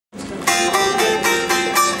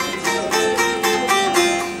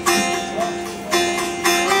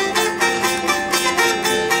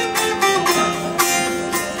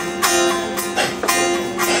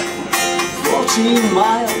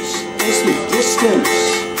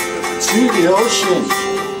distance, to the ocean,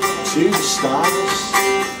 to the stars.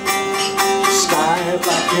 Sky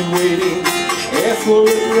black and waiting, air full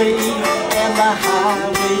of rain, and the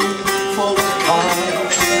highway full of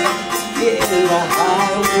cars. Yeah, the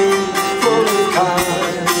highway full of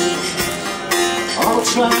cars. I'll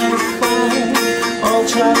try to find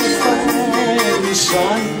the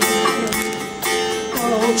sun.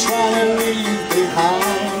 I'll try to leave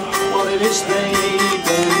behind what it is they've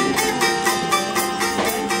done.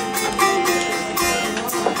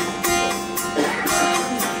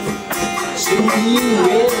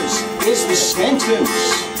 Singin is the sentence.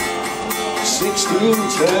 16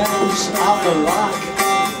 turns out the lock.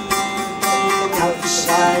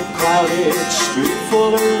 Outside crowded, street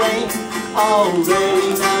full of rain.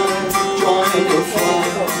 Already now join the fun.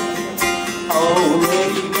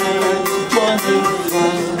 Already now join the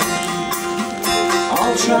fun.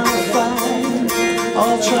 I'll try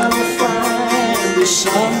to find the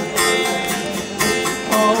sun.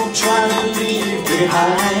 I'll try to leave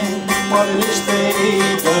behind what it is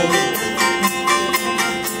they've done.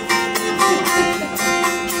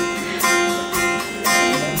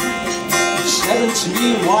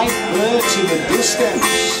 White birds in the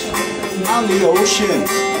distance, on the ocean,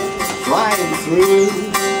 flying through.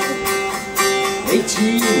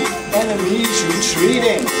 18 enemies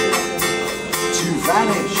retreating to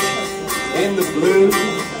vanish in the blue.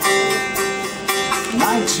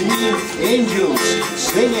 19 angels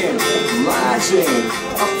singing,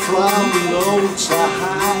 rising up from low to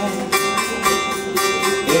high.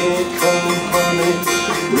 Here come humming,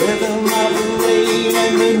 rhythm of the rain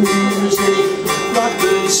and the music rock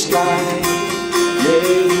the sky. Yeah,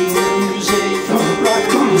 the music rock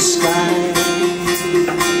the sky.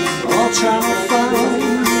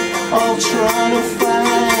 I'll try to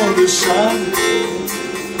find the sun.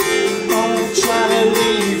 I'll try to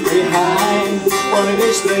leave behind what it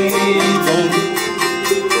is they've done.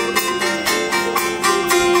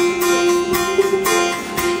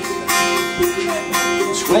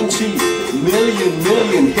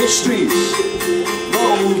 million histories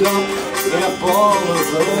rolled up in a ball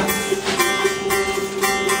of earth,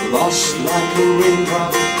 lost like a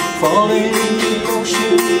raindrop falling in the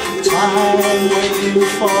ocean. Time waiting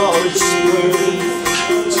for its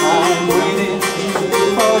birth, time waiting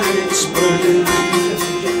for its birth.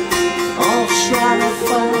 I'll try to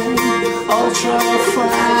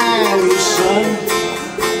find the sun.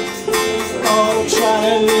 I'll try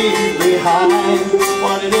to leave behind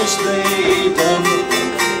what it is they've done.